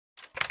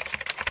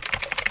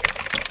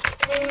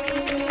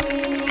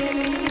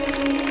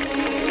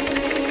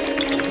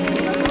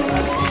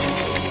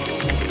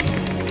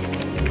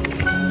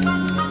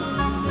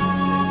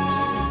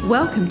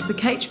Welcome to the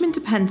Caterham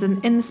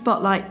Independent in the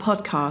Spotlight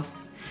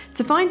podcast.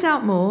 To find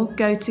out more,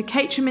 go to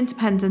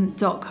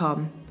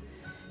caterhamindependent.com.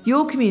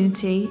 Your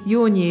community,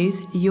 your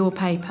news, your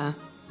paper.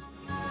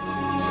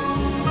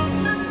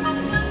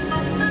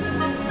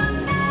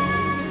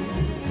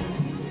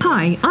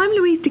 Hi, I'm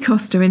Louise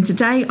D'Costa, and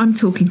today I'm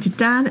talking to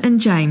Dan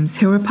and James,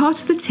 who are a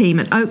part of the team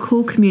at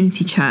OAKHALL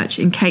Community Church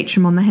in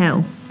Caterham on the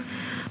Hill.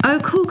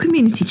 OAKHALL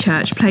Community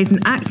Church plays an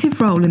active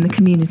role in the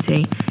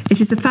community. It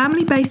is a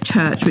family-based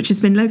church which has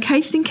been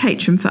located in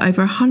Caterham for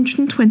over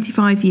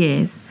 125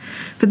 years.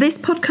 For this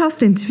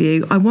podcast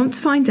interview, I want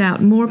to find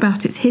out more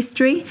about its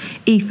history,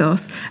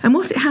 ethos, and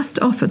what it has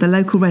to offer the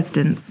local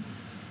residents.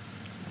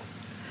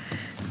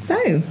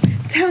 So,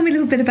 tell me a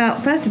little bit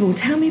about, first of all,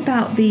 tell me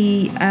about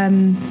the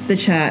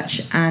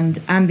church and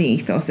the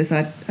ethos, as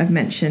I've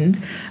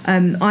mentioned.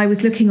 I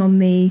was looking on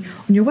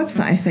your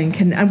website, I think,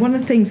 and one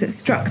of the things that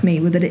struck me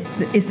was that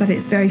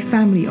it's very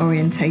family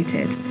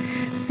orientated.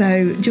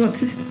 So, do you want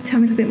to tell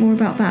me a little bit more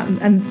about that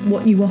and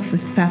what you offer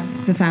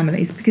for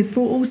families? Because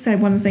also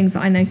one of the things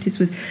that I noticed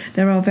was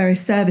there are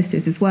various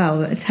services as well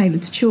that are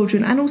tailored to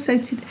children and also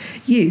to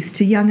youth,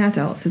 to young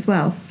adults as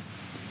well.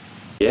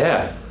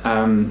 Yeah,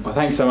 well,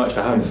 thanks so much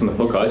for having us on the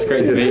podcast. It's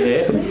great to be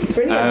here.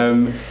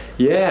 Brilliant.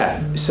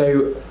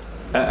 So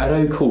at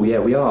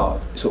OAKHALL, we are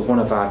sort of one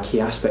of our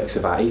key aspects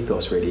of our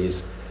ethos really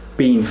is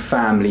being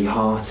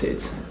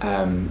family-hearted,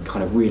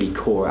 kind of really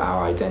core at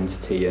our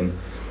identity. And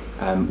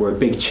we're a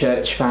big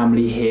church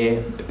family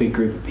here, a big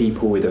group of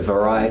people with a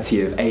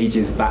variety of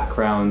ages,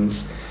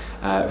 backgrounds,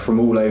 from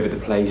all over the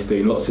place,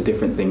 doing lots of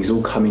different things,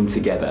 all coming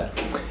together.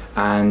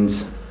 And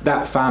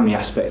that family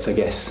aspect, I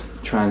guess,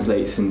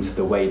 translates into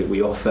the way that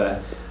we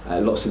offer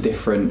lots of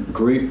different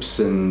groups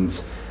and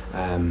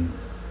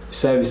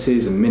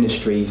services and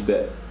ministries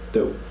that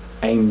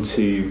aim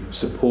to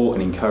support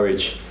and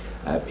encourage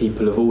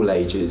people of all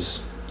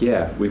ages.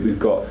 Yeah, we've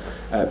got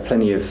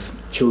plenty of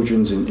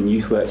children's and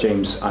youth work.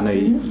 James, I know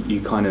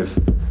you kind of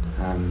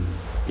don't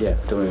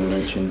want to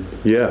mention.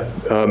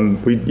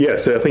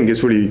 So I think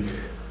it's really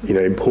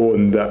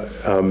important that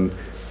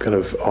kind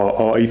of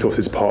our ethos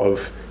is part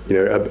of.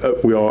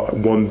 We are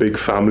one big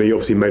family,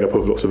 obviously made up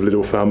of lots of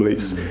little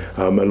families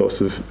and lots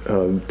of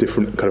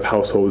different kind of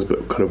households,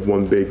 but kind of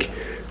one big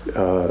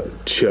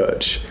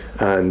church.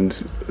 And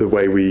the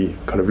way we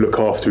kind of look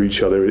after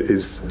each other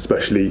is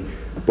especially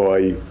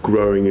by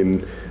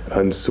growing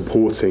and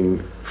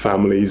supporting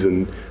families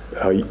and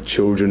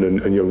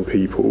children and young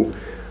people.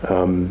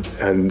 And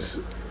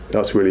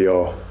that's really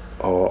our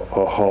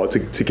heart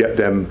to get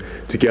them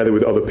together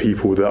with other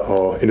people that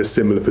are in a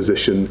similar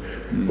position,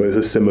 where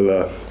there's a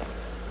similar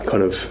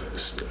kind of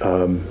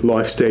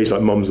life stage,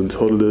 like mums and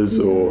toddlers,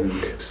 or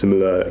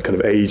similar kind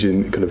of age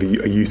in kind of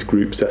a youth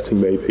group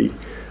setting maybe,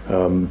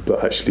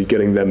 but actually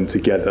getting them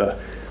together,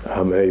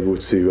 able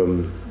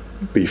to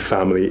be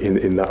family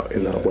in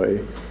that way.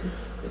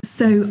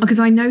 So, because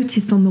I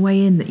noticed on the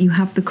way in that you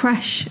have the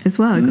creche as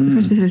well, you've got the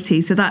creche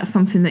facility, so that's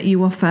something that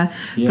you offer,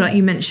 for, like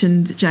you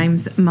mentioned,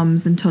 James,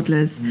 mums and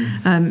toddlers.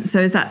 So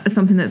is that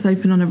something that's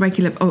open on a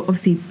regular,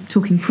 obviously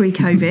talking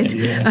pre-COVID,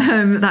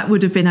 that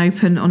would have been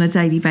open on a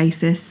daily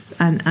basis,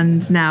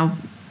 and now,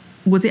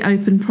 was it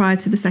open prior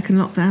to the second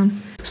lockdown?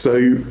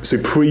 So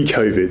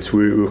pre-COVID,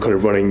 we were kind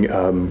of running,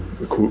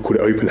 we called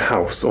it open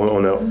house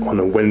on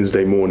a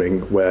Wednesday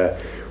morning, where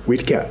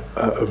we'd get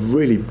a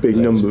really big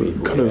number,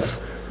 of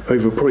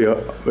over probably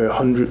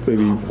 100,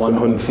 maybe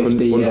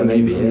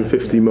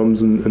 150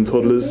 mums and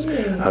toddlers,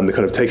 and they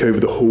kind of take over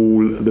the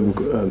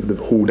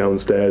hall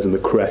downstairs and the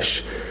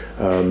creche.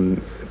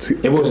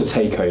 It was a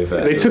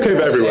takeover. They took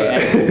over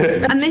everywhere.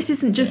 And this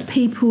isn't just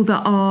people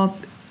that are,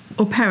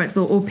 or parents,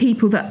 or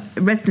people that,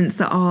 residents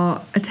that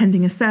are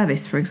attending a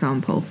service, for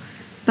example.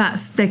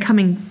 They're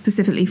coming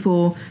specifically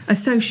for a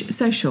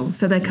social,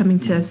 so they're coming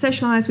to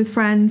socialise with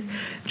friends,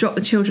 drop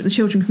the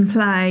children can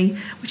play,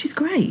 which is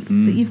great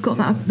that you've got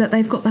that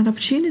they've got that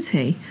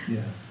opportunity.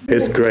 Yeah.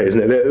 It's great,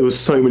 isn't it? There was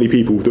so many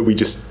people that we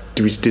just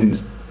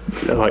didn't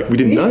we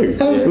didn't know.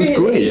 It was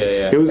great.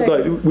 It was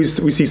like we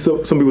see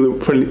some people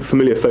with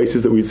familiar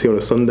faces that we'd see on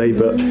a Sunday,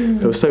 but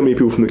there were so many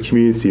people from the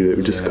community that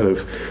would just kind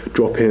of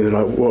drop in, and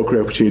like, what a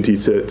great opportunity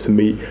to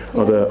meet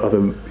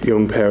other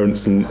young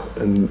parents and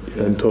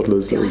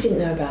toddlers. I didn't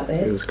know about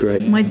this. It was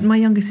great. My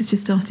youngest has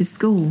just started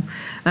school,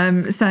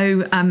 and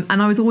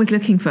I was always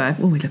looking for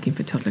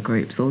toddler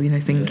groups or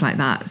things like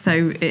that.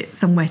 So it's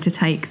somewhere to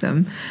take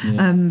them.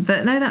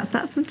 But no,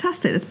 that's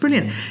fantastic. That's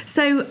brilliant.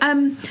 So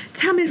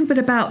tell me a little bit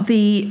about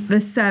the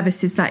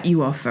services that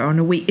you offer on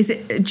a week. Is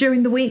it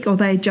during the week, or are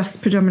they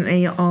just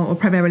predominantly or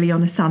primarily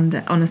on a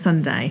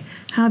Sunday?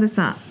 How does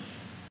that?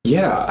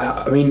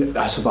 Yeah, I mean,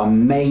 sort of our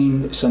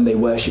main Sunday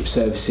worship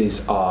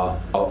services are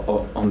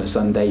on a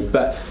Sunday,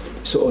 but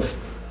sort of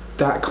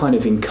that kind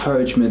of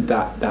encouragement,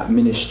 that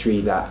ministry,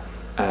 that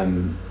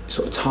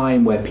sort of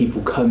time where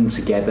people come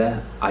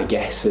together, I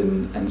guess,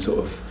 and sort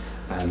of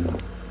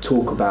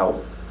talk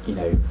about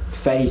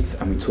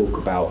faith, and we talk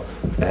about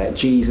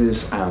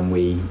Jesus, and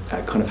we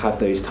kind of have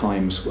those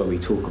times where we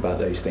talk about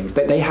those things.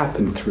 They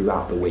happen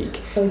throughout the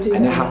week, and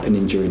they're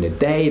happening during the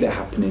day, they're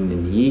happening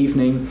in the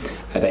evening,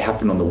 they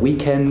happen on the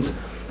weekends,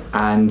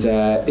 and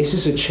this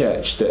is a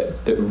church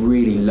that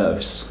really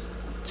loves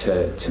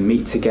to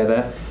meet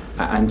together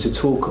and to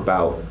talk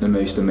about the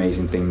most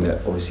amazing thing that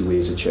obviously we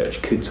as a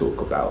church could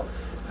talk about.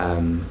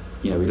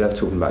 We love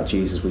talking about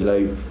Jesus. We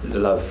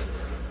love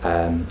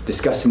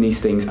discussing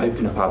these things,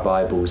 open up our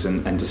Bibles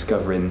and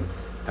discovering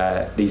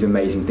these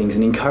amazing things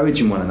and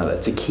encouraging one another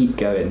to keep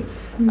going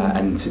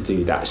and to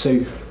do that.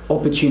 So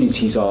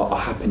opportunities are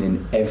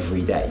happening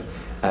every day.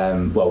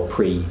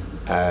 Pre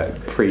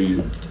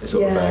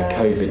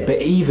COVID,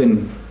 but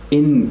even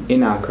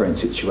in our current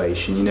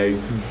situation,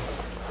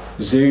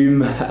 Zoom,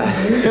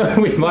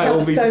 we might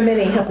all be. So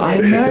many, hasn't I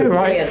it? know,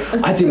 right?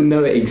 I didn't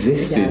know it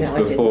existed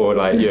before,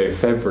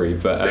 February,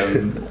 but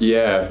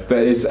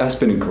but that's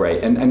been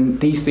great, and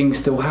these things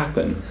still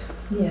happen,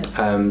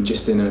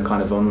 just in a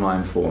kind of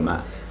online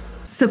format.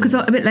 So, because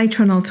a bit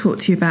later on I'll talk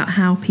to you about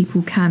how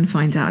people can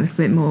find out a little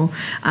bit more,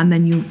 and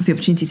then you'll have the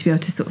opportunity to be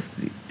able to sort of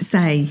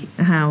say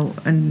how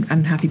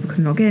and how people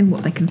can log in,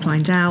 what they can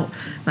find out,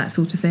 that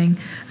sort of thing.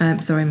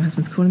 Sorry, my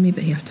husband's calling me,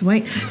 but he have to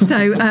wait.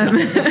 So, in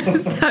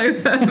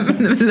the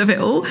middle of it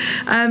all.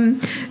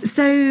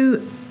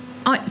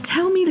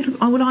 Tell me a little.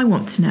 What I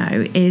want to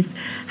know is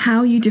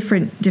how you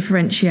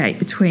differentiate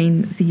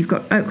between. So you've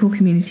got OAKHALL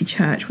Community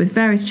Church with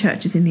various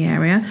churches in the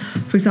area.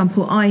 For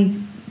example, I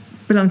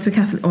belong to a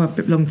Catholic, or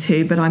belong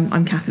to, but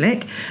I'm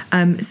Catholic.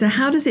 So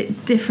how does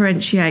it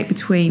differentiate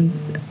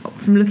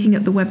from looking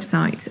at the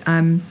website,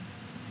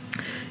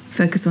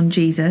 focus on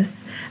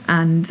Jesus,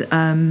 and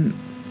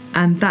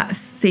that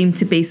seemed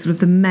to be sort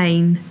of the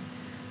main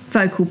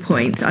focal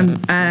point. What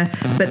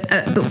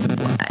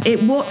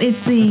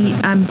is the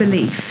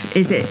belief?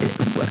 Is it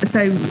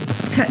so?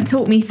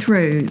 Talk me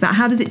through that.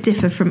 How does it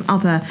differ from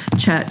other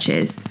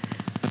churches?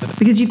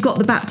 Because you've got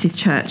the Baptist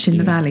Church in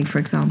the Valley, for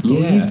example.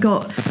 Yeah. You've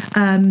got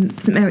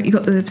St Mary. You've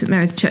got the St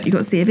Mary's Church. You've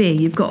got C of E.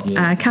 You've got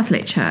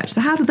Catholic Church.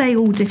 So how do they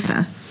all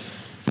differ?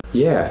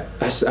 Yeah,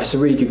 that's a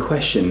really good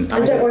question.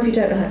 And don't worry if you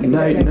don't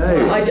know.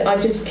 No.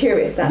 I'm just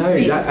curious. That's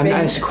me.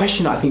 And it's a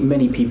question that I think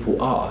many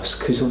people ask,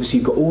 because obviously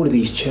you've got all of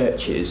these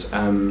churches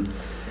in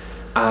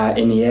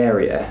the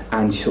area,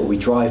 and sort of we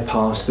drive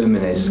past them,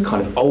 and there's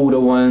kind of older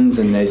ones,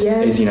 and there's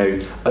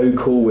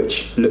OAKHALL,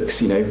 which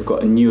looks we've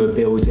got a newer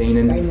building,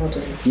 and very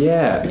modern.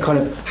 Kind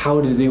of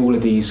how do all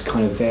of these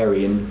kind of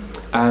vary,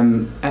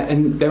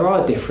 and there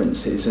are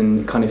differences,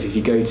 and kind of if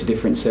you go to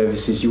different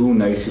services you will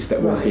notice that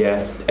will be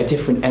a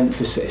different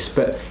emphasis.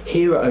 But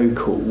here at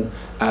OAKHALL,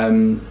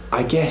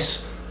 I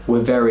guess we're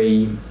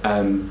very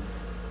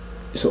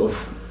sort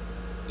of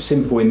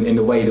simple in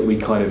the way that we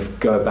kind of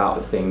go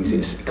about things.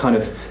 It's kind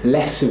of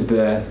less of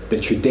the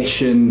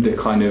tradition, the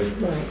kind of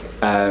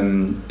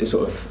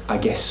sort of, I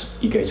guess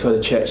you go to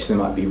other churches, there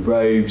might be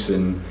robes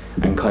and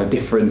kind of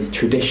different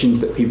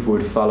traditions that people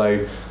would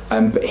follow,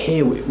 but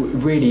here it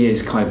really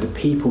is kind of the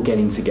people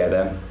getting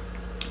together.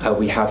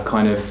 We have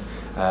kind of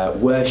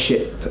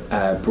worship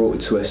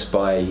brought to us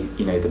by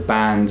the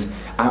band,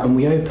 and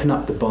we open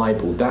up the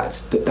Bible.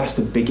 That's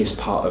the biggest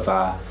part of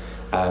our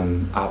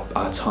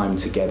time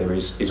together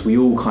is we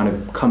all kind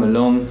of come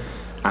along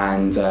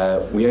and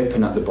we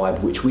open up the Bible,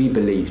 which we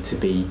believe to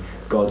be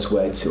God's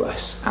word to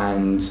us,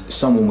 and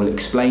someone will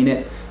explain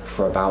it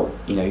for about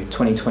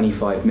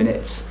 20-25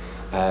 minutes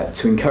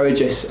to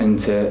encourage us and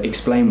to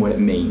explain what it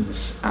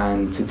means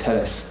and to tell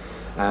us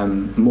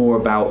more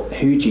about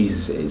who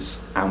Jesus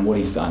is and what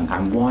he's done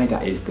and why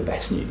that is the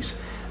best news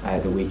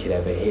that we could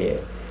ever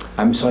hear.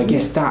 So I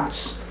guess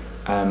that's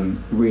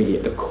really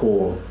at the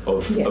core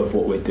of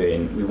what we're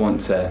doing. We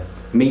want to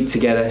meet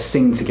together,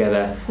 sing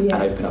together, and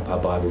open up our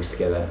Bibles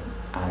together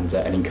and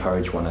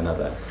encourage one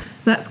another.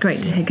 That's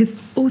great to hear. Because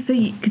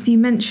you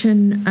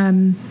mentioned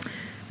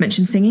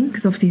singing,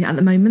 because obviously at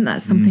the moment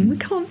that's something we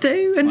can't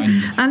do,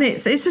 and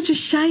it's such a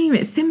shame.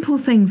 It's simple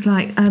things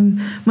like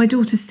my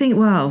daughter's singing.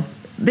 Well,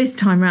 this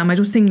time round, my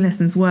daughter's singing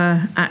lessons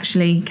were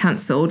actually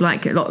cancelled.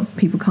 Like a lot of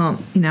people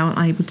aren't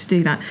able to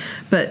do that.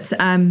 But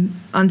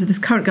under the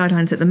current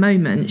guidelines at the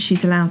moment,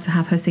 she's allowed to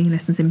have her singing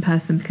lessons in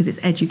person because it's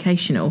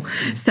educational.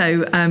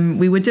 So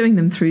we were doing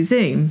them through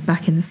Zoom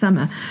back in the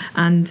summer,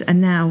 and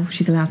now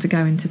she's allowed to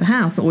go into the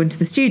house or into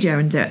the studio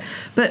and do it.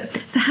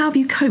 But so how have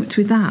you coped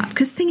with that?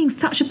 Because singing's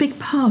such a big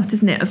part,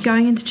 isn't it, of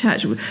going into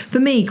church? For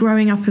me,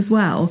 growing up as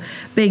well,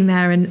 being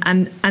there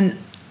and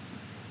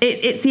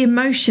it's the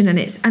emotion,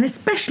 and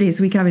especially as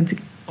we go into,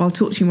 I'll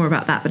talk to you more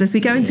about that, but as we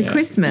go into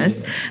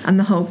Christmas and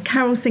the whole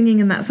carol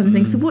singing and that sort of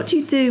thing. So what do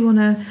you do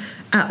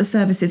at the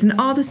services, and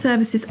are the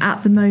services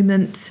at the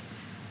moment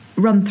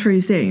run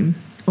through Zoom,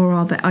 or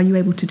are you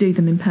able to do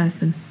them in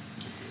person?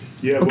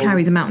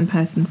 Carry them out in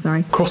person,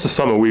 sorry. Across the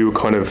summer we were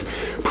kind of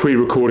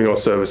pre-recording our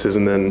services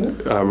and then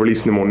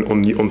releasing them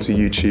onto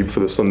YouTube for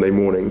the Sunday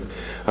morning,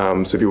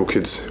 so people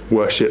could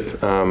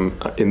worship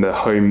in their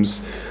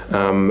homes,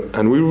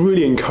 and we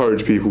really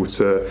encourage people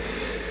to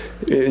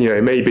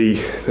it may be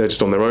they're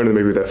just on their own, or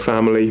maybe with their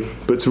family,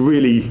 but to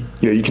really,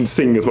 you can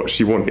sing as much as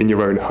you want in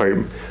your own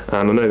home.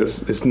 And I know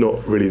it's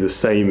not really the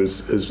same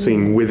as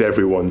singing with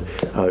everyone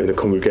in a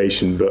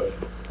congregation, but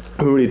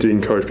we really do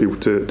encourage people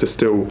to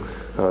still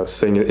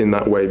sing in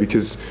that way,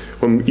 because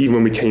even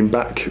when we came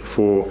back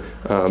for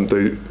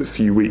the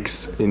few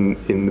weeks in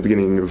the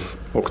beginning of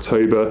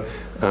October,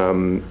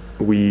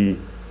 we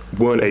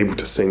weren't able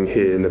to sing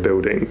here in the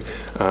building.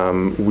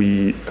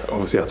 We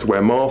obviously had to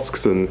wear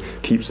masks and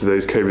keep to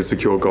those COVID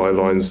secure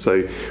guidelines,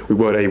 so we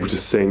weren't able to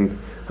sing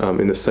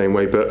in the same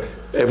way, but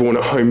everyone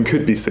at home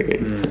could be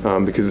singing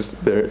because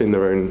they're in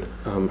their own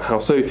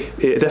house. So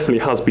it definitely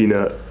has been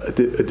a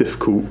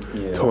difficult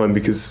time,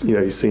 because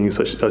you're singing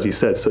such, as you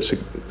said, such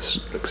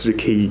a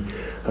key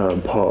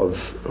part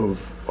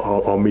of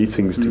our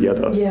meetings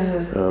together.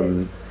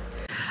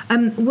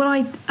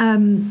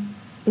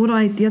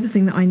 The other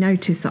thing that I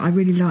noticed that I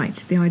really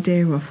liked the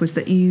idea of was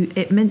that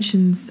it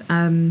mentions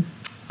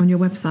on your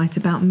website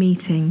about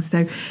meetings.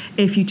 So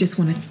if you just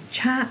want to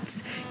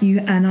chat,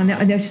 and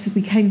I noticed as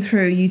we came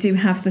through, you do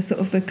have the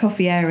sort of the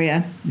coffee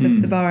area,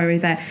 the bar area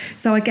there.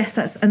 So I guess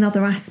that's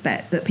another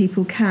aspect, that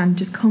people can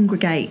just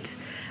congregate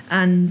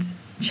and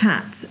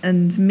chat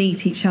and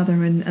meet each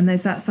other, and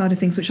there's that side of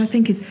things, which I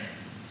think is,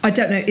 I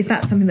don't know, is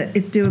that something that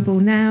is doable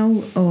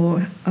now,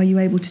 or are you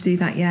able to do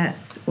that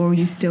yet, or are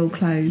you still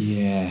closed?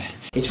 Yeah,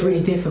 it's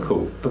really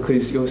difficult,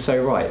 because you're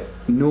so right.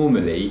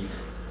 Normally,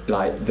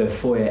 like the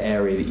foyer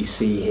area that you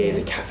see here,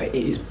 the cafe, it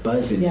is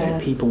buzzing.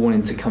 People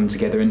wanting to come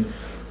together,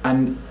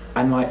 and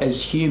like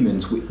as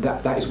humans,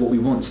 that is what we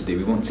want to do.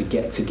 We want to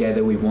get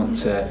together. We want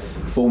to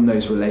form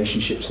those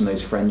relationships and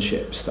those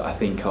friendships that I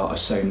think are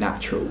so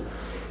natural.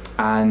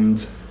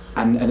 And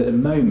at the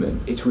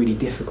moment, it's really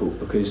difficult,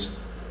 because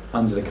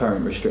under the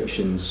current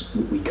restrictions,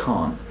 we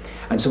can't.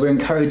 And so we're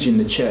encouraging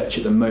the church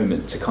at the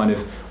moment to kind of,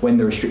 when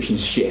the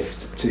restrictions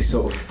shift, to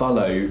sort of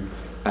follow,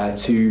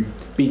 to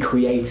be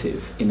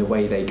creative in the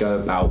way they go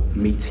about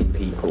meeting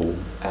people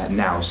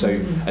now. So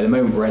at the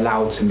moment, we're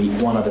allowed to meet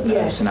one other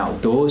person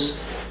outdoors.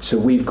 So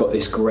we've got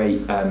this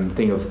great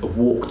thing of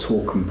walk,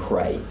 talk and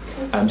pray.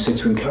 So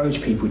to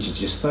encourage people to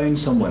just phone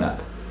someone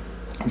up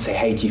and say,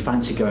 hey, do you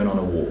fancy going on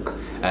a walk?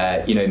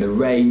 In the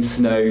rain,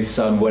 snow,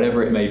 sun,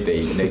 whatever it may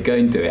be, go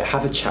and do it.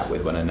 Have a chat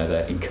with one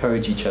another,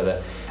 encourage each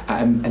other,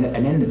 and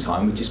end the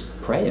time with just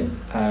praying.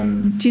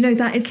 Do you know,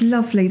 that is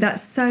lovely.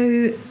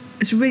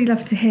 It's really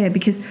lovely to hear,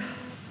 because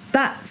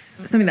that's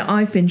something that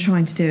I've been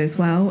trying to do as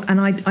well. And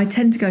I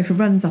tend to go for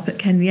runs up at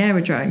Kenley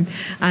Aerodrome,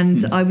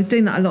 and I was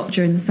doing that a lot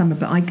during the summer,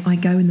 but I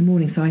go in the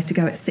morning. So I used to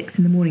go at 6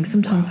 a.m,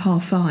 sometimes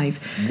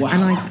 5:30. Wow.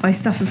 And I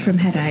suffer from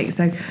headaches,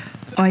 so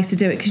I used to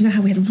do it, because you know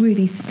how we had a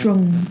really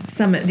strong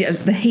summer.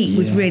 The heat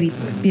was really,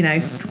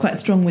 quite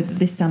strong with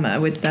this summer.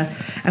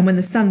 And when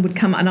the sun would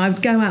come, and I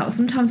would go out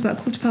sometimes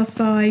about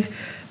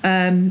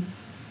 5:15,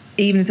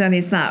 even as early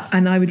as that,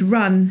 and I would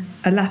run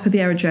a lap of the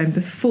aerodrome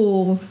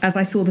as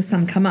I saw the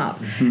sun come up,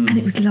 and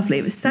it was lovely.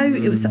 It was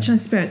such an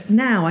experience.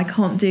 Now I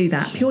can't do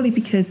that, purely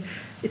because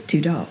it's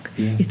too dark.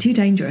 It's too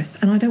dangerous,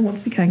 and I don't want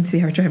to be going to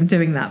the aerodrome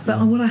doing that. But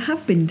what I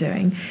have been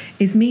doing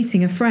is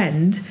meeting a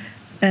friend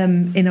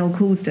in Old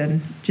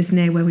Coulsdon, just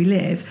near where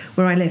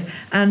I live,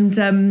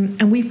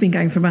 and we've been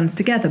going for runs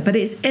together. But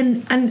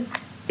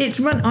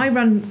I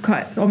run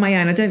quite on my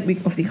own. We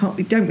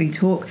don't really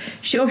talk.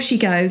 Off she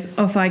goes,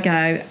 off I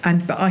go,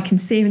 but I can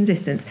see her in the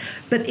distance.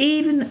 But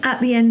even at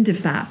the end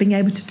of that, being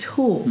able to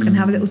talk and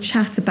have a little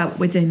chat about what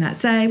we're doing that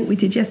day, what we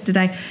did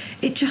yesterday,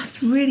 it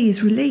just really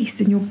is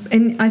released.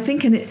 I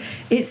think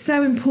it's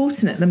so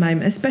important at the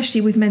moment,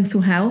 especially with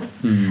mental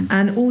health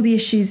and all the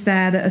issues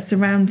there that are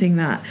surrounding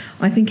that.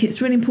 I think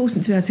it's really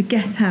important to be able to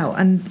get out,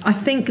 and I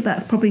think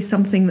that's probably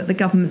something that the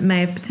government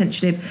may have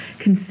potentially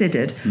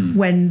considered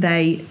when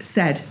they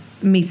said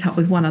meet up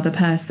with one other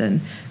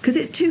person, because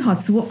it's too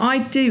hard. So what I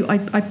do,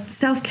 I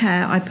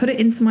self-care, I put it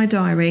into my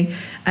diary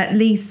at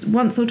least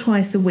once or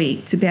twice a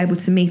week to be able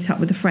to meet up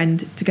with a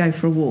friend to go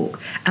for a walk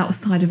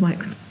outside of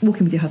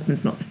walking with your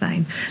husband's not the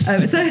same,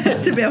 so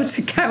to be able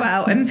to go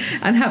out and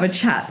have a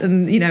chat,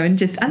 and and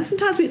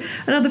sometimes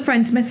another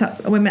friend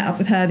we met up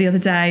with her the other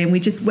day, and we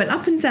just went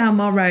up and down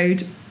our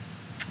road.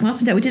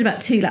 We did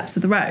about 2 laps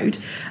of the road,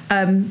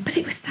 but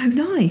it was so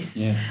nice,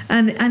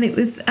 and it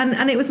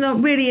was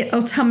not really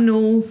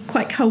autumnal,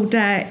 quite cold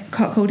day,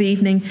 quite cold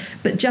evening,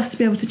 but just to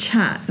be able to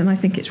chat, and I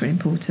think it's really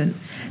important.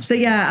 So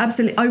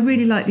absolutely, I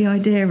really like the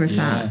idea of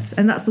that,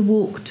 and that's the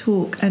walk,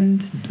 talk,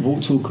 and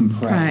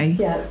pray.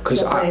 Yeah,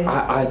 because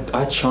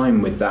I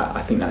chime with that.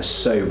 I think that's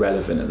so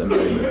relevant at the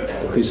moment,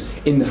 because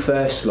in the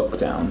first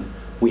lockdown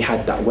we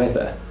had that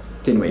weather,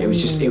 didn't we? It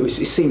was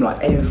it seemed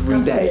like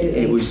every day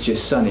it was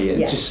just sunny and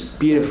just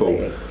beautiful.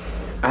 Absolutely.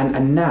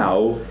 And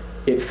now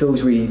it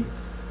feels really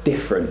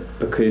different,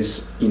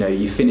 because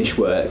you finish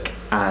work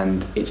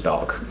and it's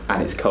dark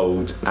and it's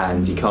cold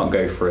and you can't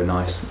go for a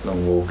nice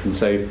long walk, and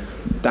so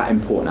that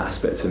important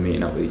aspect of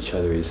meeting up with each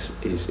other is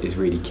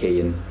really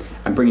key,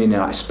 and bringing in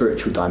that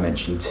spiritual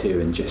dimension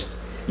too, and just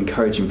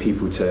encouraging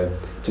people to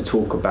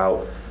talk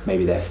about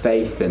maybe their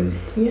faith, and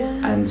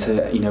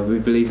to, we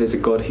believe there's a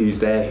God who's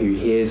there, who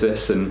hears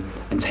us, and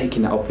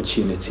taking that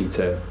opportunity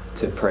to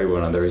pray one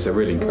another is a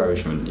real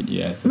encouragement.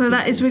 Yeah. Well,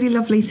 that is really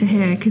lovely to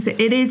hear, because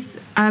it is,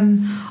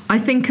 I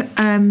think,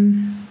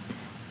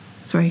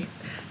 sorry,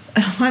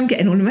 I'm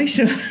getting all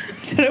emotional.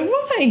 I don't know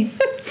why.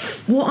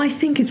 What I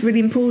think is really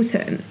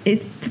important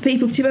is for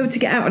people to be able to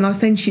get out, and I was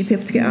saying to you,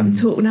 people to get out and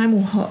talk. Now I'm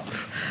all hot.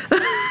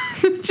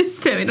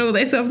 Just doing all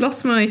this, so I've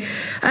lost my.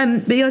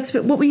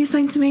 But what were you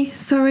saying to me?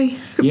 Sorry,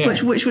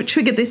 which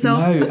triggered this off?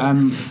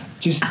 No,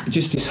 just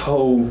this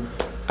whole,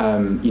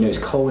 it's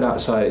cold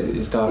outside,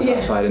 it's dark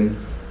outside,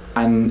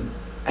 and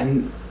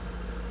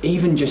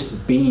even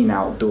just being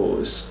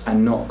outdoors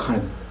and not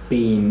kind of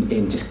being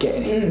in, just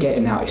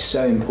getting out is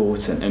so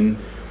important. And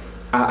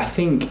I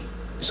think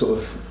sort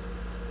of,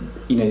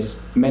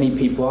 many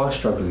people are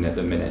struggling at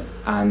the minute,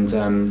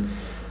 and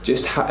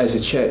just as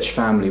a church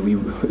family, we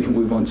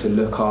want to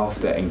look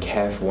after and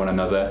care for one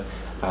another,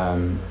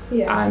 and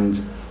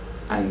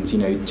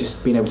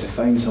just being able to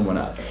phone someone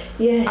up,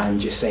 and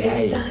just say,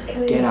 hey,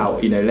 get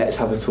out, let's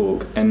have a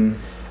talk, and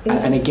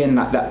again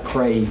that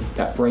pray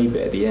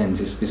bit at the end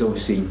is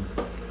obviously,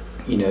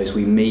 as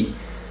we meet,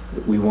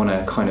 we want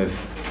to kind of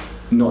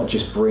not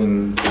just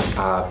bring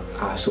our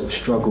sort of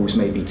struggles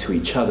maybe to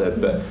each other,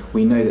 but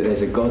we know that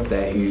there's a God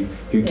there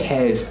who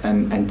cares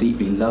and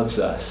deeply loves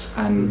us,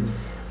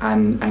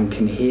 and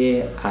can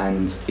hear,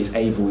 and is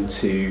able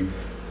to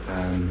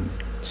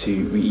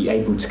be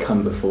able to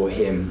come before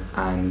Him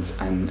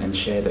and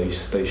share those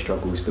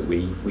struggles that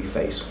we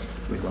face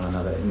with one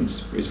another. And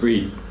it's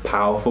really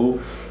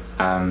powerful,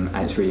 and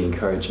it's really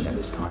encouraging at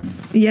this time.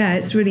 Yeah,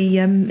 it's really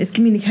it's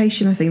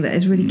communication, I think, that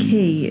is really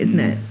key, isn't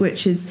it?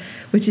 Which is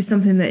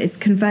something that is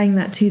conveying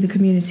that to the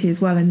community as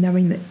well, and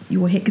knowing that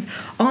you're here. Because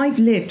I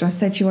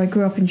said to you, I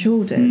grew up in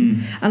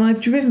Chorlton, and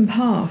I've driven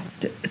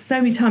past so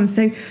many times.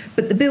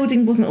 But the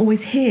building wasn't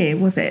always here,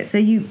 was it? So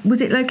was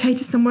it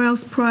located somewhere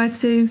else prior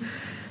to?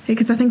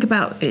 Because I think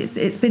about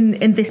it's been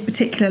in this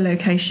particular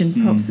location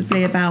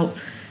possibly about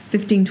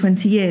 15,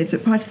 20 years,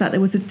 but prior to that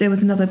there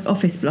was another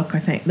office block. I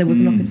think there was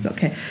an office block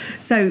here.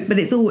 So, but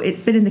it's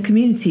been in the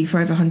community for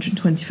over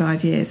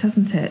 125 years,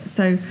 hasn't it?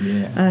 So,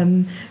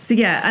 and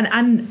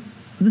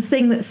the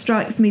thing that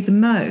strikes me the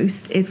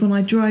most is when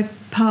I drive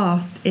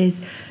past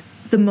is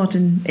the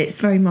modern. It's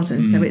very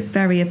modern, so it's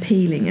very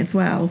appealing as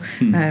well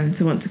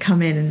to want to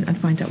come in and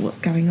find out what's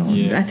going on.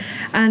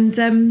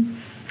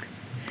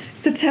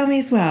 So tell me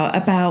as well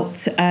about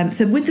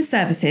so with the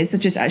services. So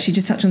just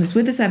touch on this.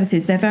 With the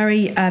services, they're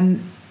very.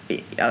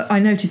 I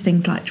noticed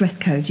things like dress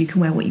code. You can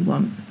wear what you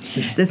want.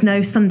 Yeah. There's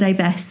no Sunday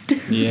best.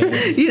 Yeah.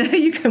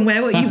 You can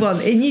wear what you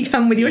want. And you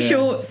come with your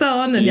shorts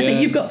on, and I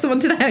think you've got some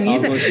on today. And you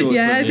say, so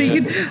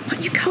you can.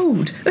 Aren't you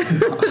cold? The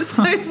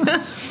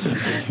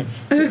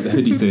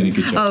hoodie's doing a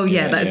good job. Oh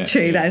yeah, that's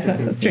true.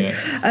 That's true.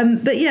 Yeah.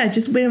 But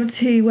just being able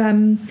to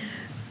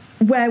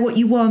wear what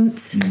you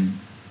want.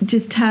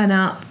 Just turn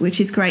up,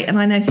 which is great. And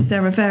I noticed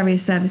there are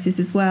various services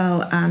as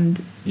well, and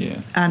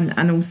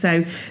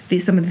also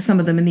some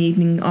of them in the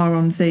evening are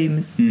on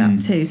Zooms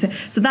too.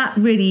 So that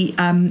really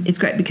is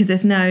great, because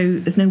there's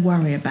no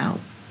worry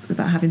about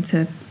having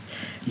to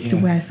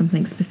wear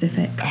something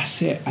specific. That's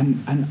it.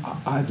 And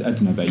I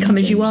don't know about you. Come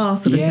as you are,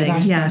 sort of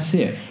thing. That's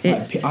it.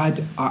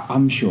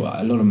 I'm sure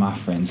a lot of my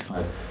friends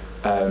kind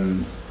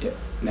of.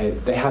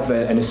 They have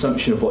an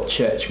assumption of what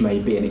church may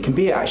be, and it can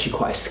be actually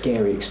quite a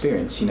scary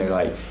experience.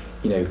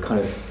 Kind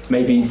of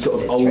maybe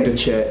sort of older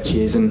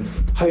churches, and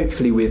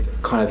hopefully with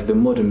kind of the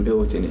modern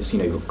building, it's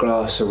got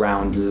glass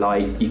around,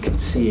 light you can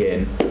see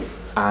in,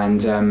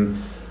 and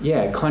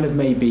kind of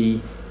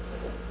maybe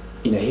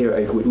here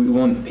at OAKHALL we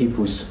want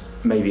people's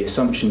maybe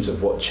assumptions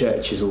of what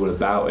church is all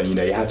about, and you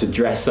have to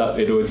dress up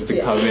in order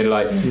to come in,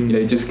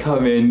 just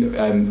come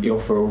in, you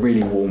offer a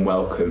really warm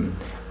welcome.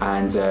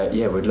 And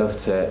we'd love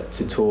to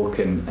talk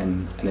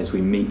and as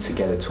we meet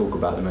together, talk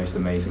about the most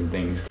amazing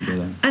things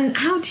together. And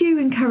how do you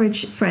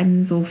encourage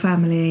friends or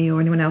family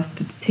or anyone else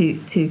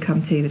to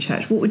come to the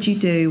church? What would you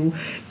do?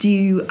 Do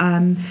you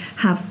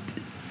have?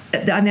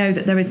 I know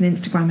that there is an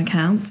Instagram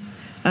account,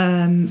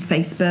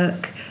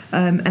 Facebook,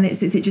 and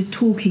is it just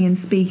talking and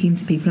speaking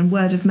to people and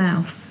word of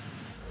mouth?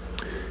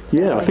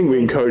 Yeah, I think we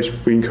encourage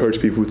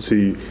people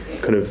to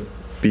kind of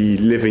be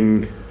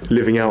living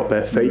out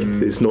their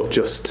faith. It's not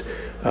just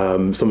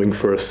something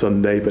for a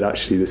Sunday, but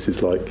actually this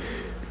is like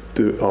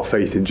our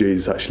faith in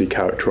Jesus actually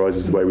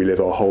characterises the way we live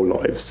our whole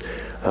lives,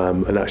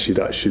 and actually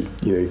that should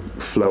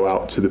flow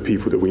out to the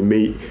people that we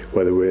meet,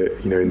 whether we're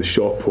in the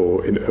shop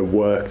or at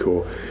work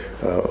or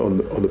on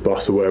the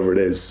bus or wherever it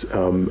is,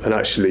 and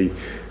actually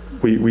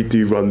we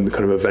do run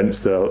kind of events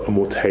that are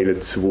more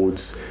tailored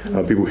towards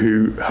people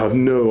who have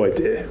no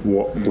idea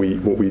what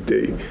we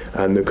do,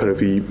 and they'll kind of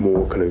be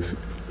more kind of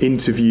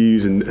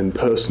interviews and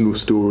personal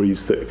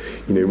stories that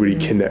really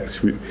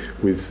connect with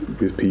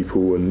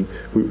people, and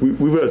we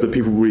realise that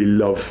people really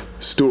love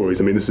stories.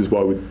 I mean, this is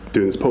why we're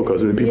doing this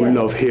podcast, and people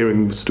love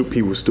hearing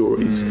people's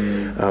stories,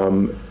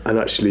 and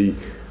actually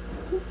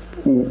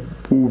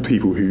all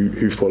people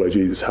who follow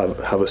Jesus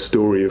have a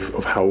story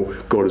of how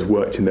God has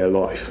worked in their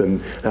life,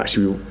 and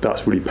actually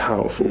that's really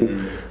powerful.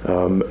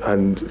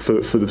 And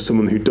for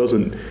someone who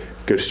doesn't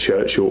go to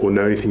church or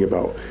know anything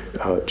about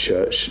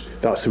church,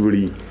 that's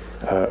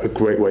a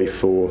great way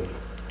for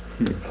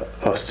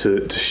us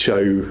to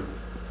show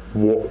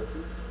what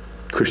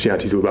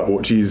Christianity is all about,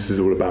 what Jesus is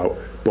all about,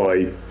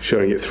 by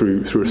showing it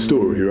through a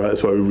story, right?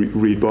 That's why we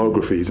read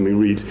biographies and we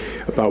read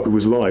about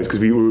people's lives, because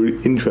we were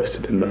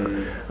interested in that.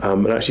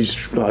 And actually,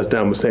 just, as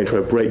Dan was saying,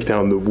 trying to break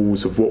down the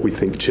walls of what we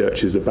think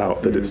church is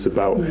about, that it's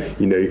about,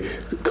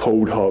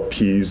 cold hard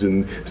pews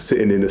and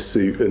sitting in a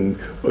suit and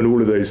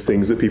all of those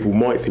things that people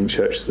might think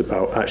church is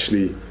about.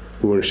 Actually,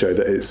 we want to show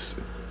that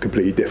it's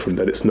completely different,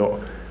 that it's not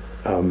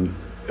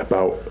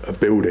about a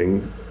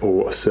building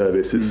or a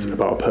service, it's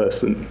about a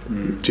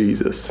person,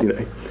 Jesus,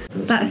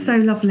 That's so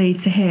lovely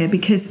to hear,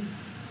 because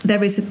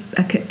there is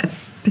a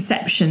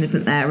perception,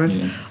 isn't there,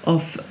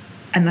 of,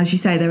 and as you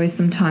say, there is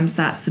sometimes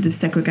that sort of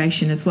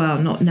segregation as well,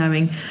 not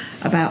knowing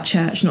about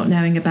church, not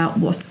knowing about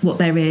what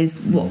there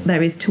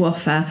is to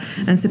offer,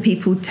 and so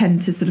people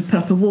tend to sort of put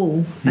up a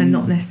wall and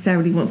not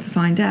necessarily want to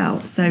find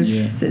out. So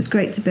it's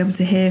great to be able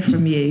to hear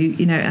from you,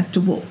 as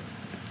to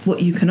what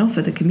you can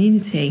offer the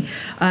community,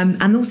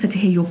 and also to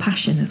hear your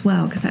passion as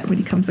well, because that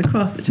really comes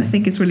across, which I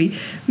think has really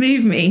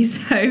moved me.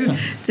 So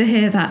to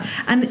hear that,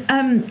 and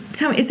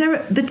tell me, is there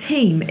the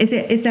team?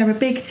 Is there a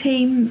big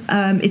team?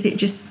 Is it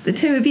just the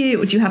two of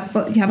you, or do you have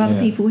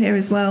other people here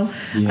as well?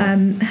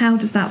 How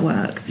does that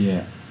work?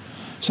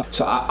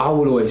 So I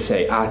will always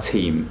say our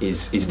team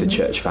is the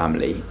church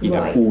family.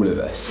 All of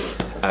us.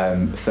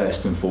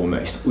 First and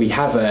foremost, we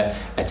have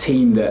a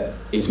team that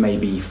is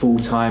maybe full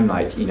time,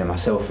 like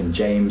myself and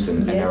James,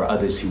 and there are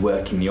others who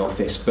work in the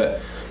office.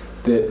 But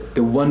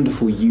the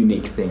wonderful,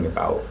 unique thing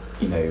about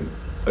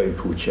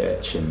OAKHALL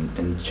Church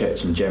and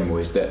church in general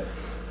is that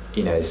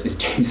as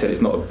James said,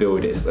 it's not a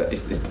build, it's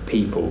the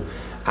people,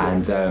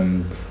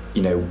 and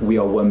we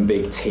are one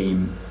big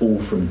team, all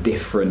from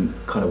different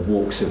kind of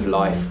walks of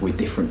life with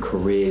different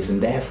careers,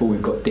 and therefore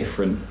we've got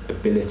different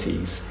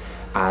abilities.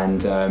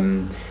 And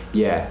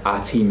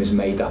our team is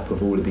made up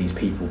of all of these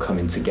people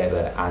coming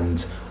together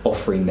and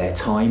offering their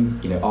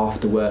time,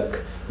 after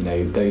work,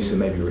 those who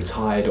may be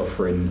retired,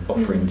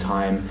 offering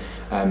time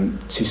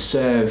to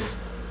serve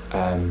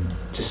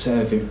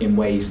in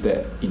ways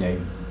that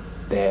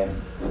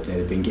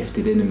they've been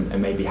gifted in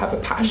and maybe have a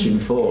passion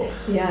for.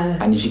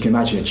 And as you can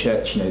imagine, a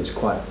church, it's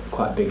quite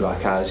big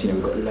like ours.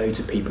 We've got loads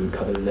of people who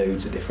cover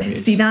loads of different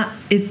areas. See, that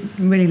is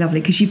really lovely,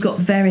 because you've got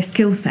various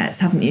skill sets,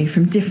 haven't you,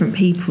 from different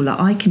people. Like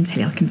I can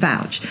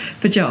vouch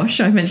for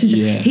Josh. I mentioned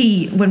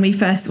he, when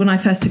I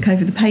first took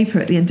over the paper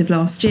at the end of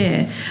last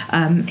year,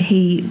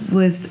 he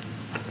was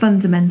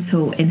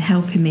fundamental in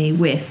helping me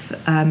with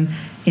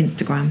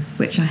Instagram,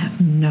 which I have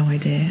no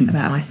idea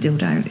about, and I still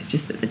don't. It's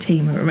just that the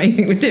team are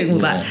amazing with doing all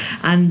that.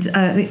 And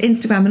the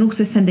Instagram, and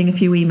also sending a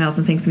few emails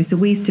and things to me. So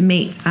we used to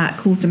meet at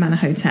Coulsdon Manor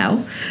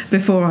Hotel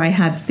before I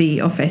had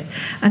the office,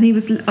 and he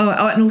was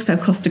and also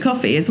Costa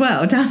Coffee as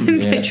well down in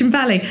Kitchen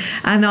Valley,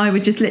 and I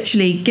would just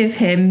literally give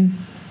him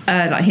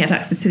like he had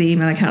access to the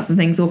email accounts and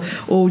things,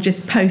 or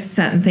just post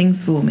certain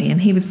things for me,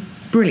 and he was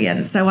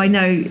brilliant. So I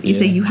know you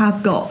see you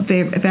have got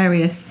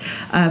various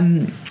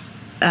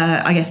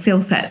I guess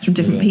skill sets from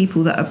different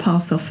people that are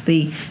part of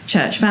the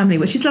church family,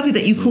 which is lovely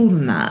that you call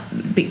them that.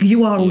 But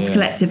you are all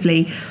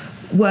collectively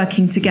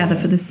working together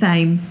for the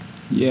same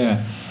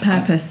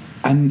purpose.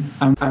 And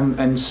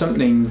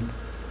something,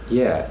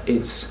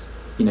 it's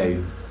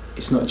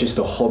it's not just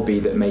a hobby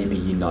that maybe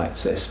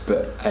unites us,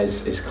 but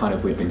as kind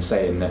of we've been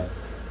saying, that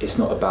it's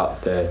not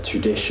about the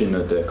tradition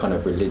or the kind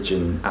of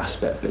religion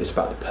aspect, but it's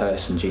about the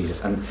person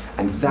Jesus, and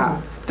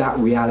that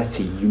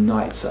reality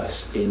unites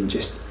us in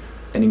just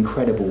an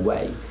incredible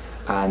way.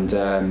 And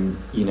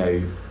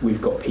we've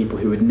got people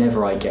who would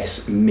never, I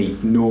guess,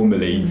 meet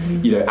normally,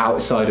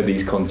 outside of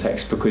these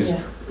contexts, because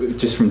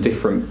just from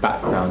different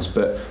backgrounds,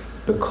 but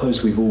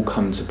because we've all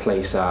come to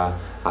place our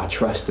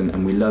trust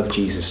and we love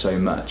Jesus so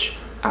much,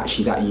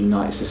 actually that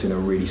unites us in a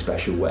really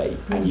special way.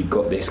 And you've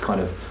got this kind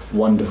of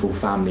wonderful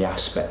family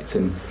aspect,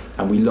 and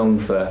we long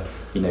for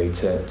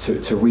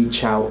to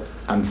reach out,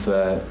 and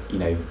for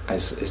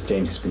as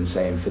James has been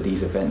saying, for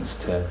these events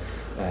to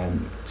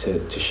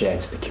share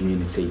to the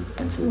community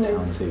and to the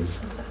town too.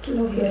 That's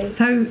lovely.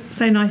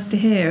 So nice to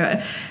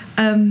hear.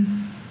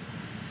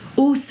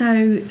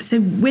 Also, so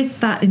with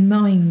that in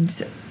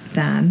mind,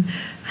 Dan,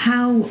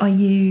 how are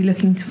you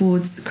looking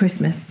towards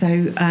Christmas?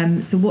 So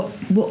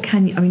what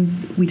can you? I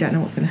mean, we don't know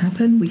what's going to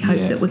happen. We hope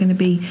that we're going to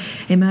be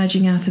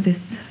emerging out of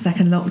this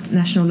second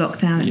national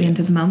lockdown at the end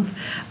of the month.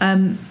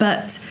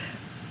 But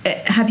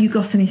have you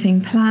got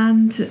anything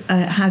planned?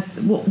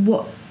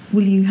 What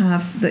will you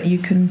have that you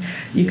can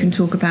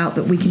talk about,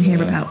 that we can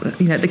hear about,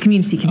 the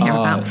community can hear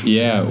about?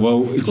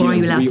 Well, or are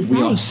you allowed to say?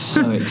 We are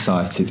so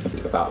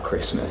excited about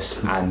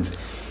Christmas, and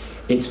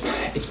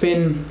it's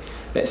been,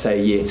 let's say,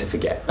 a year to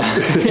forget.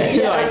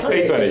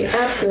 Absolutely.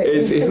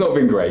 It's not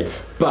been great,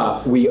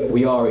 But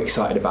we are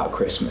excited about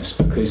Christmas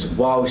because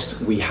whilst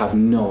we have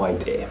no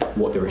idea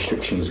what the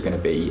restrictions are going to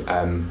be,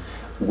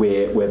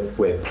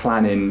 we're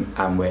planning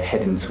and we're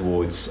heading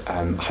towards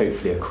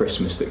hopefully a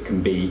Christmas that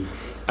can be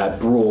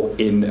brought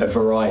in a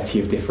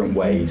variety of different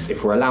ways.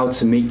 If we're allowed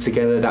to meet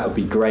together, that would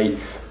be great,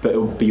 but it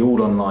will be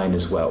all online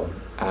as well.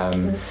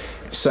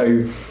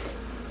 So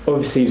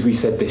obviously, as we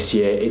said this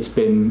year, it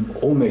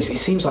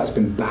seems like it's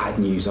been bad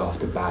news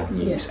after bad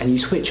news. And you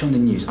switch on the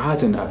news, I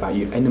don't know about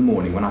you, in the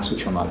morning when I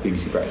switch on like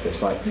BBC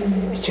Breakfast, like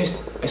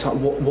it's like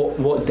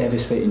what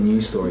devastating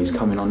news story is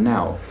coming on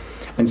now.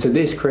 And so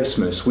this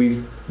Christmas,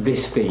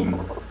 this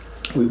theme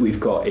we've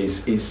got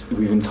is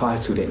we've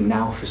entitled it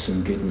 "Now for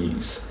Some Good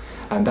News,"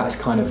 and that's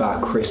kind of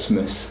our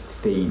Christmas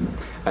theme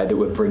that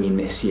we're bringing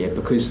this year,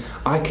 because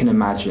I can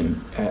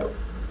imagine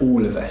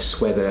all of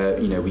us, whether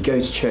we go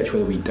to church,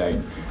 whether we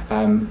don't,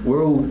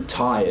 we're all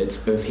tired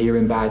of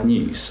hearing bad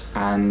news,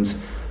 and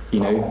we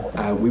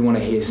want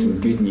to hear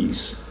some good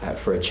news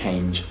for a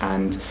change.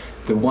 And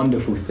the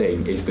wonderful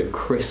thing is that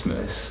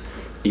Christmas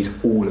is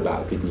all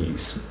about good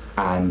news.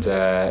 And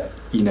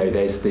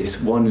there's this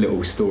one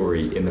little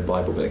story in the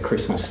Bible, the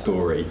Christmas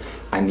story,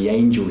 and the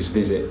angels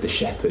visit the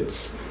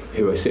shepherds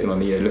who are sitting on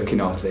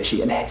looking after their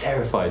sheep, and they're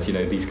terrified.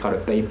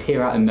 They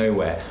appear out of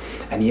nowhere,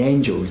 and the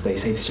angels, they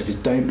say to the shepherds,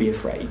 "Don't be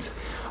afraid.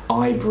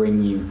 I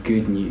bring you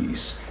good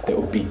news that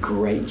will be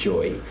great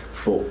joy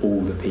for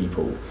all the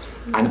people."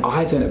 And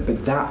I don't know,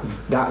 but that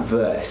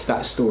verse,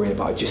 that story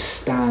about it just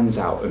stands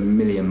out a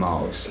million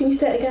miles. Can you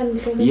say it again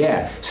for me?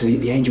 Yeah, so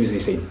the angels, they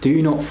say,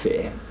 "Do not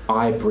fear,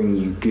 I bring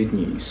you good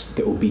news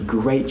that will be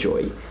great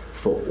joy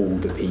for all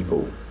the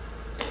people."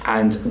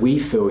 And we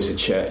feel as a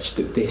church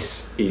that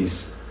this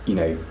is,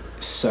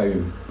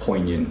 so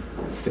poignant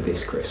for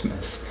this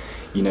Christmas.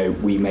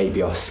 We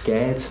maybe are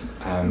scared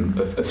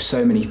of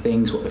so many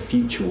things, what the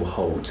future will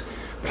hold.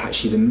 But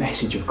actually the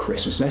message of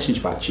Christmas, message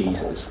about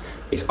Jesus,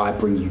 is I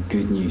bring you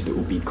good news that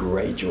will be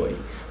great joy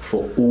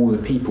for all the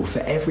people,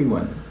 for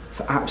everyone,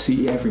 for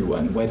absolutely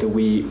everyone, whether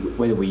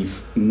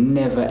we've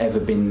never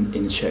ever been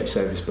in church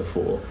service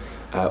before,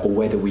 or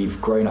whether we've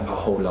grown up our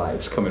whole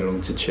lives coming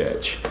along to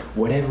church,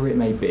 whatever it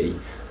may be,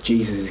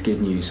 Jesus is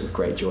good news of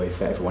great joy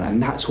for everyone. And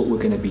that's what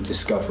we're going to be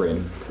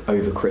discovering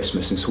over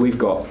Christmas. And so we've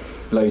got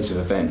loads of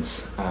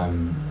events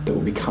that will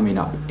be coming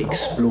up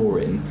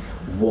exploring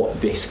what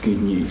this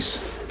good news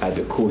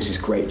that causes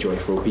great joy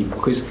for all people.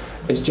 Because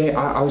as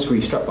I was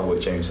really struck by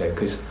what James said,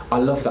 because I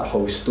love that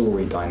whole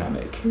story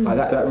dynamic. Like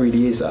that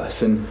really is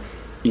us. And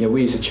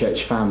we as a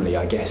church family,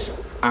 I guess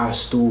our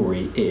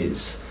story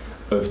is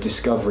of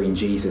discovering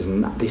Jesus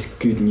and this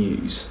good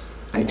news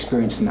and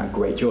experiencing that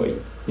great joy,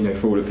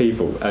 for all the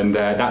people. And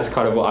that's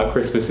kind of what our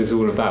Christmas is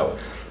all about.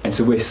 And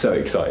so we're so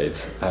excited.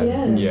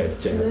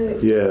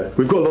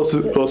 We've got lots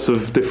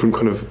of different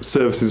kind of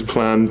services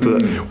planned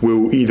that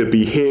will either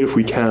be here if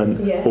we can,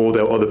 or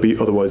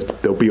otherwise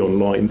they'll be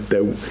online.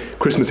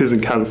 Christmas isn't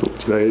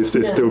cancelled. It's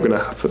still going to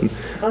happen.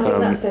 I think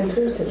that's so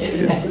important,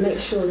 isn't it, to make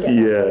sure we get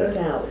that word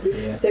out.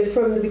 Yeah. So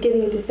from the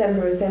beginning of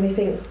December, is there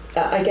anything?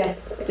 I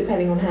guess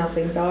depending on how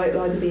things are, it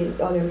will either be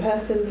in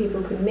person,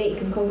 people can meet,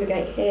 can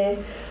congregate here,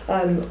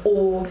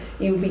 or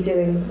you'll be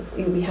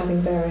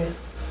having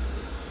various.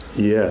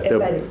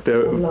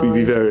 There'll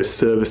be various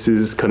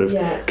services, kind of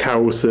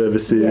carol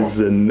services,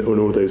 and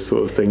all those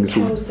sort of things.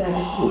 Carol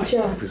services will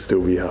just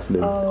still be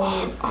happening.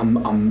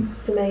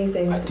 It's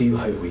amazing. I do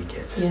hope we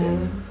get to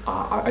sing.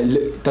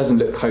 It doesn't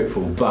look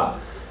hopeful, but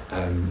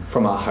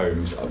from our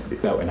homes,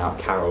 belting out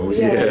carols.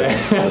 It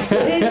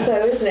is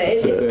though, isn't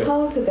it? It's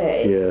part of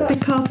it. It's a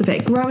big part of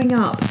it. Growing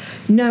up,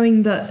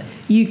 knowing that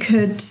you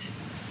could.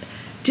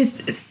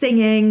 Just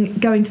singing,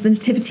 going to the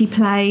nativity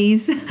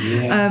plays,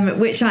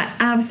 which I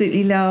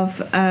absolutely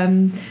love,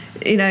 and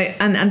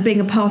being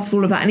a part of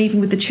all of that, and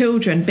even with the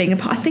children being a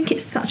part. I think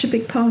it's such a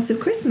big part of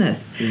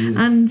Christmas.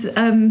 And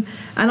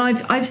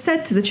I've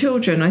said to the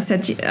children, I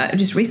said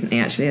just recently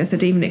actually, I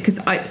said even because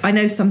I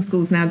know some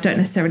schools now don't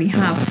necessarily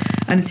have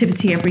a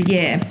nativity every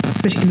year,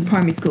 especially in the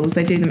primary schools,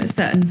 they do them at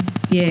certain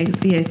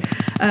years.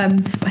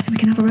 But I said we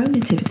can have our own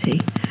nativity.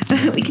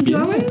 We can do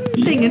our own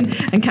thing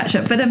and catch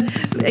up, but and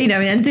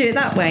do it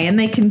that way, and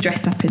they can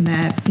dress up in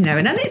there, and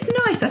it's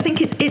nice. I think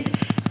it's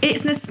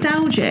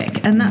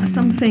nostalgic, and that's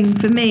something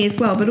for me as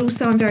well. But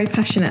also, I'm very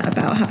passionate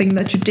about having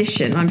the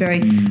tradition. My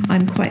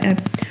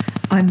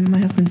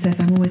husband says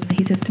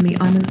he says to me,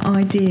 I'm an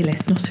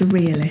idealist, not a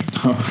realist.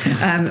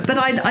 But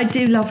I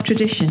do love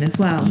tradition as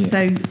well. So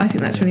I think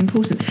that's really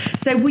important.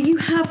 So will you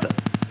have,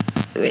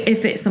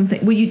 if it's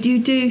something, do you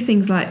do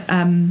things like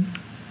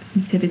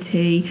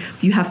nativity?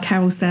 You have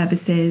carol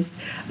services?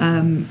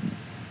 So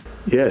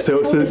they're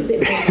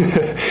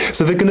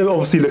going to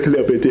obviously look a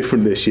little bit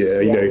different this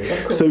year.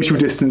 Social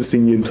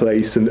distancing in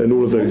place and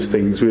all of those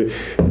things. We're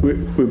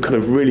kind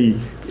of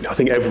really, I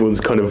think everyone's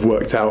kind of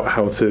worked out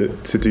how to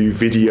do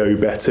video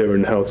better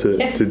and how to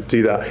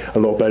do that a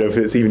lot better. If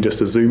it's even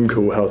just a Zoom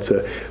call, how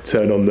to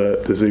turn on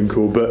the Zoom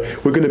call. But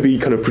we're going to be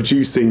kind of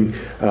producing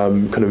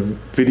kind of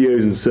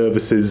videos and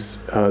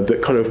services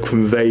that kind of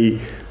convey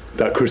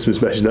that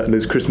Christmas message and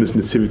those Christmas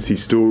nativity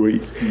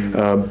stories,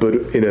 but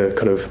in a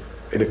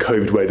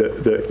COVID way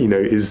that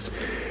is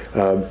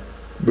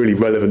really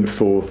relevant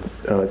for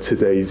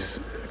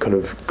today's kind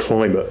of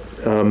climate.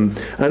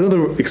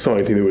 Another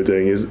exciting thing that we're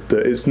doing is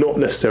that it's not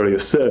necessarily a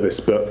service,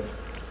 but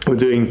we're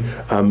doing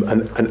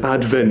an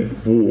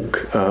Advent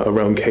walk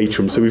around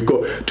Caterham. So we've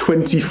got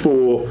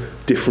 24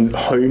 different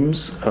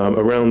homes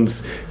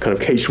around kind of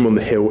Caterham on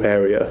the Hill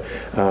area,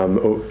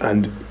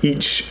 and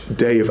each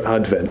day of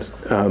Advent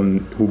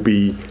will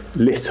be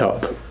lit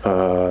up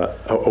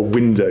a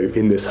window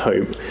in this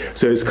home.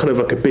 So it's kind of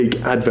like a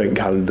big Advent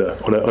calendar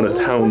on a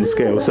town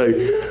scale. So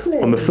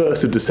lovely. On the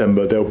 1st of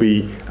December there'll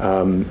be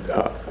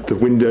the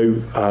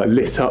window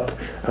lit up,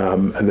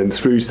 and then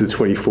through to the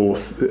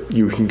 24th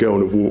you can go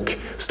on a walk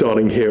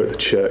starting here at the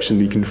church,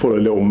 and you can follow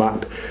a little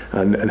map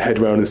and head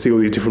around and see all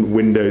these different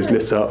windows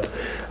lit up.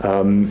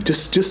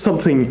 Just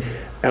something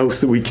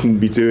else that we can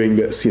be doing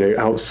that's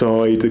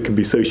outside, that can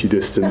be socially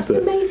distant. That's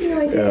an amazing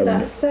idea.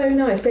 That's so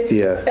nice. So,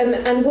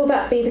 and will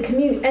that be the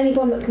community?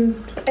 Anyone attend?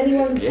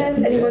 Anyone?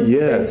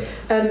 Yeah.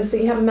 So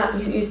you have a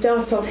map. You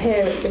start off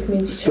here at the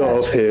community church. Start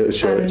off here at the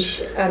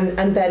church,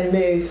 and then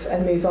move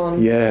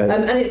on. Yeah.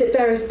 And it's at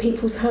various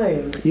people's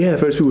homes. Yeah,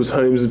 various people's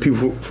homes and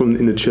people from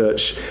in the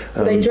church.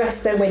 So they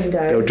dress their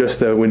window. They'll dress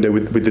their window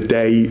with the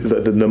day,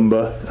 the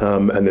number,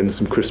 and then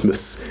some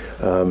Christmas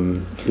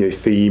theme.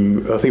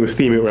 I think we're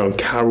theming around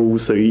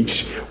carols. So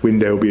each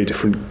window will be a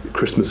different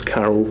Christmas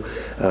carol.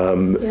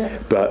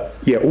 But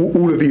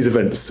all of these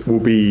events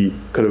will be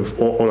kind of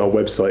on our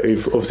website.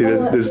 Obviously,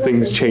 there's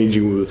things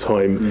changing all the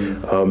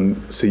time.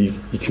 So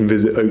you can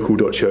visit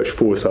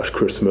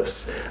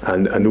OAKHALL.church/Christmas,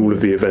 and all of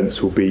the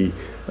events will be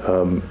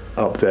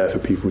up there for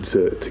people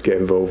to get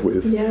involved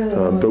with.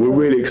 But we're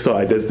really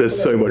excited.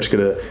 There's so much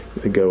going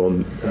to go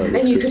on.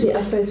 And you could, I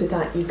suppose, with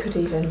that, you could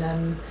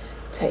even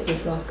take your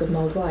flask of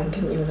mulled wine,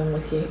 couldn't you, along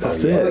with you?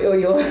 That's it. Or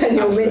your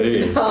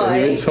mince pie.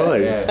 Mince pie.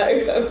 Yeah.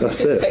 So,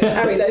 that's it.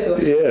 Carry those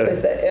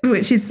away.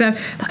 Which is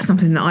that's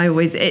something that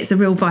it's a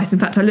real vice. In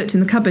fact, I looked in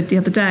the cupboard the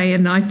other day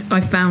and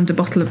I found a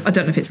bottle of, I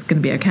don't know if it's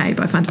going to be okay,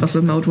 but I found a bottle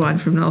of mulled wine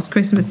from last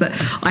Christmas that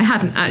I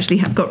hadn't actually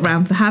got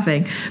round to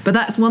having. But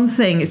that's one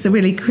thing. It's a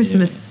really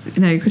Christmassy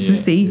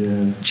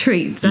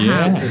treat to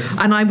have.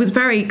 And I was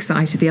very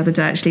excited the other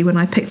day actually when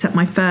I picked up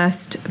my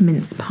first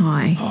mince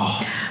pie.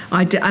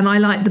 And I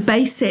like the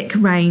basic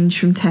range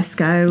from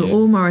Tesco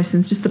or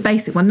Morrison's, just the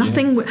basic one.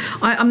 Nothing.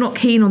 I'm not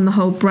keen on the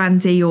whole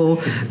brandy or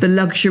the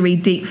luxury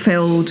deep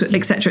filled,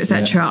 etc.,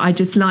 etc. I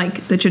just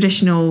like the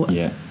traditional,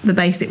 the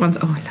basic ones.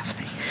 Oh,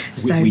 lovely.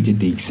 So we did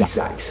the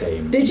exact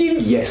same. Did you?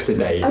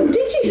 Yesterday. Oh,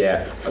 did you?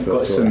 Yeah. I've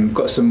got some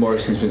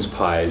Morrison's mince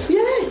pies.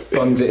 Yes.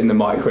 Bunned it in the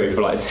microwave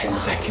for like 10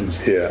 seconds.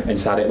 And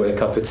just had it with a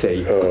cup of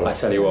tea. I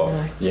tell you what.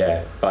 Nice.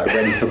 Like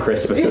ready for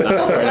Christmas.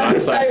 I'm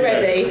so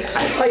ready.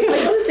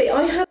 I honestly,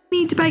 I have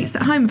debates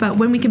at home about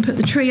when we can put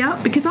the tree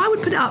up, because I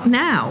would put it up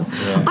now.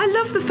 I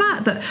love the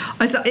fact that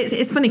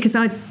it's funny because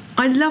I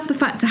love the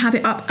fact to have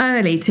it up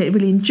early, to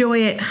really enjoy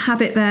it,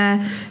 have it there,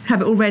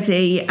 have it all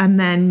ready, and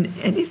then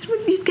it's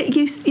really, you just get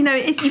used.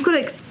 You've got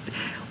to.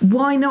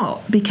 Why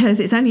not? Because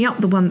it's only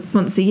up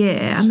once a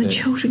year, and the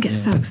children get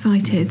so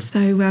excited.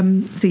 So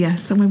I'm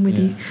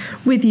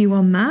with you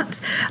on that.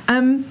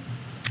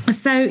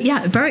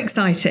 Very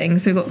exciting.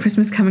 So we've got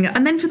Christmas coming up,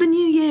 and then for the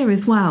new year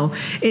as well,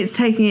 it's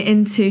taking it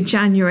into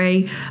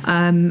January,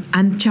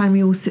 and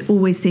January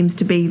always seems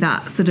to be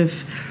that sort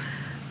of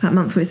that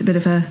month where it's a bit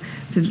of a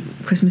sort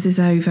of Christmas is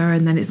over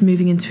and then it's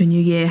moving into a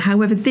new year.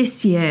 However,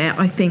 this year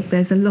I think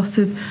there's a lot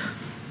of,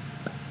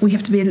 we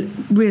have to be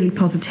really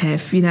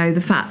positive.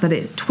 The fact that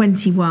it's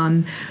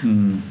 21,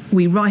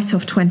 we write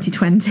off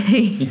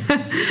 2020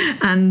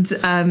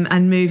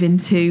 and move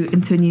into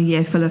a new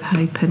year full of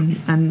hope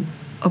and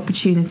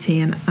opportunity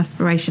and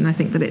aspiration. I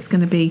think that it's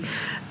going to be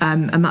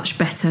a much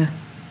better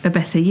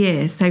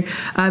year. So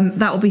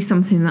that will be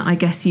something that I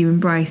guess you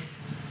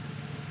embrace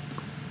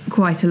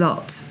quite a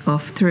lot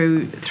of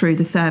through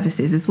the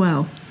services as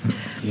well.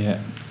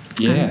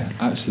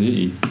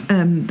 Absolutely.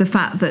 The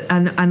fact that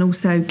and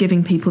also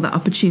giving people that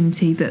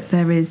opportunity that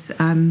there is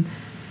I'm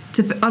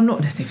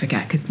not necessarily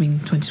forget, because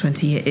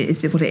 2020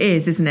 is what it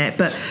is, isn't it?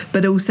 But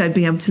also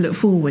being able to look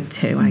forward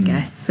to, I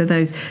guess, for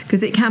those,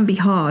 because it can be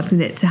hard,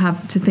 isn't it,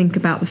 to think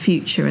about the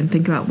future and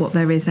think about what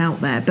there is out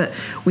there. But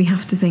we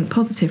have to think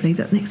positively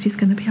that next year's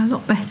going to be a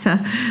lot better,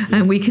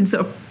 and we can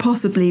sort of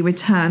possibly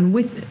return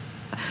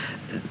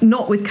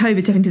not with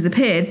COVID having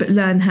disappeared, but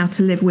learn how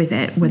to live with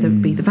it, whether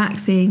it be the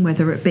vaccine,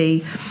 whether it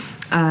be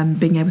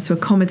being able to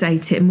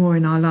accommodate it more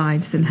in our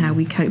lives and how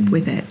we cope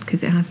with it,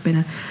 because it has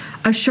been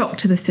a shock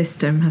to the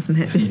system, hasn't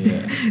it,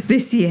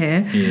 this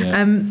year.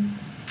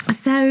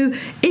 So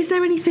is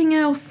there anything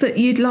else that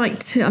you'd like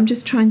to, I'm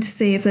just trying to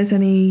see if there's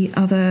any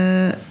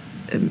other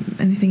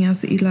anything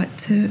else that you'd like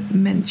to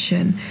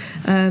mention.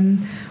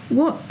 Anything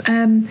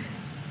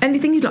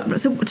you'd like,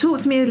 so talk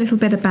to me a little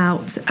bit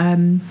about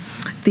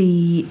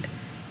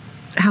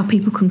how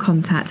people can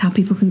contact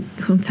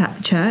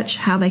the church,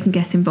 how they can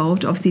get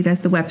involved. Obviously, there's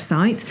the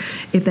website.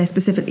 If they're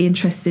specifically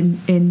interested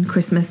in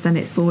Christmas, then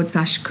it's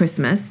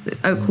 /Christmas.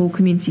 It's OAKHALL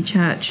Community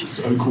Church. It's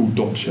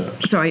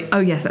OAKHALL.church. Sorry,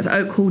 that's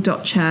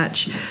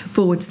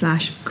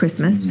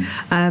OAKHALL.church/Christmas.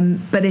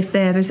 But if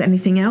there's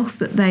anything else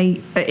that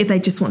if they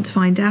just want to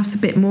find out a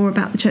bit more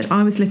about the church,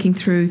 I was looking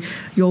through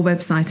your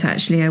website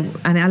actually, and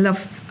I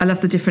love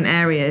the different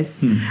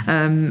areas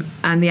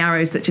and the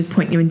arrows that just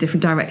point you in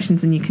different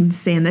directions, and you can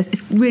see, and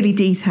it's really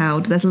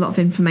detailed. There's a lot of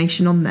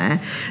information on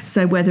there.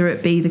 So whether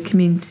it be the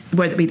community,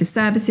 whether it be the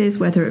services,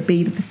 whether it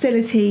be the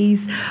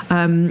facilities,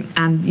 and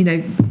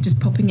just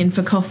popping in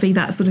for coffee,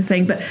 that sort of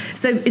thing. But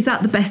so is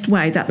that the best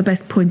way? That the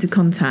best point of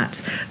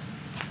contact?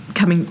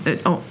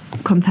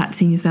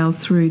 Contacting yourselves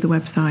through the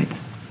website.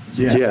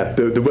 Yeah.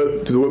 The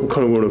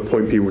kind of want to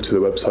point people to the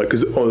website,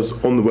 because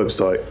on the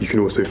website you can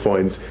also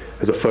find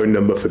there's a phone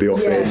number for the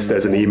office.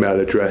 There's an email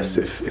address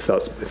if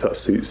that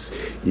suits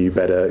you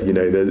better.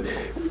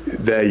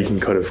 There you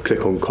can kind of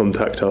click on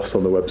contact us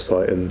on the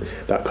website, and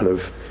that kind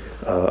of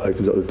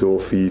opens up the door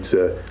for you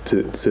to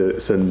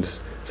send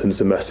us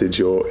a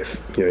message, or if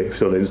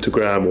it's on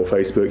Instagram or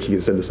Facebook, you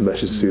can send us a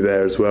message through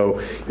there as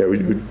well.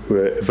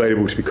 We're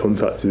available to be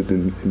contacted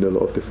in a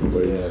lot of different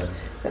ways. Yeah.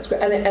 That's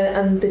great,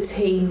 and the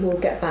team will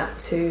get back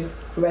to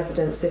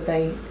residents if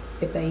they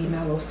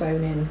email or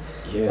phone in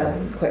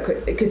quite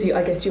quick, because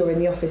I guess you're in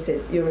the office.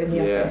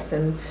 Office,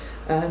 and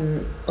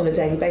on a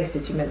daily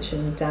basis. You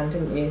mentioned Dan,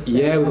 didn't you? So,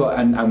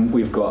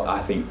 we've got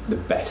I think the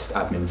best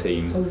admin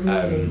team. Oh,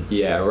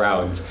 really?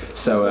 Around.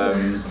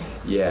 So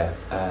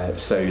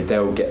so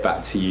they'll get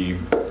back to you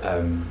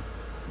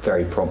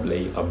very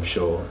promptly, I'm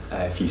sure.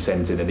 If you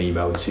send in an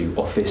email to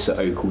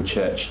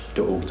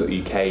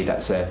office@oakhallchurch.org.uk,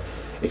 that's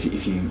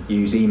if you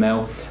use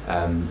email,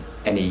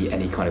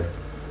 any kind of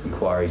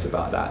inquiries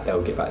about that,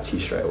 they'll get back to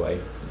you straight away.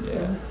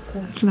 Yeah.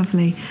 That's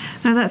lovely.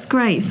 No, that's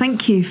great.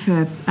 Thank you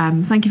for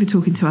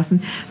talking to us,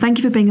 and thank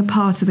you for being a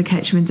part of the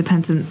Kettering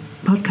Independent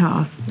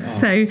podcast. Oh.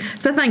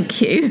 So thank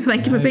you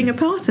for being a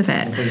part of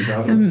it. Thank you for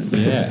having us.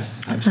 Yeah,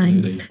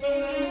 absolutely. Thanks.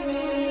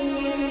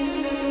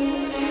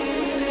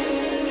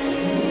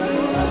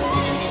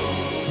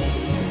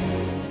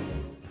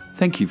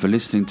 Thank you for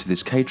listening to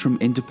this Kettering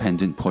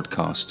Independent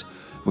podcast,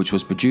 which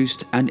was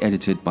produced and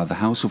edited by the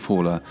House of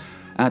Haller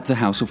at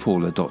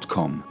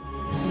thehouseofhaller.com.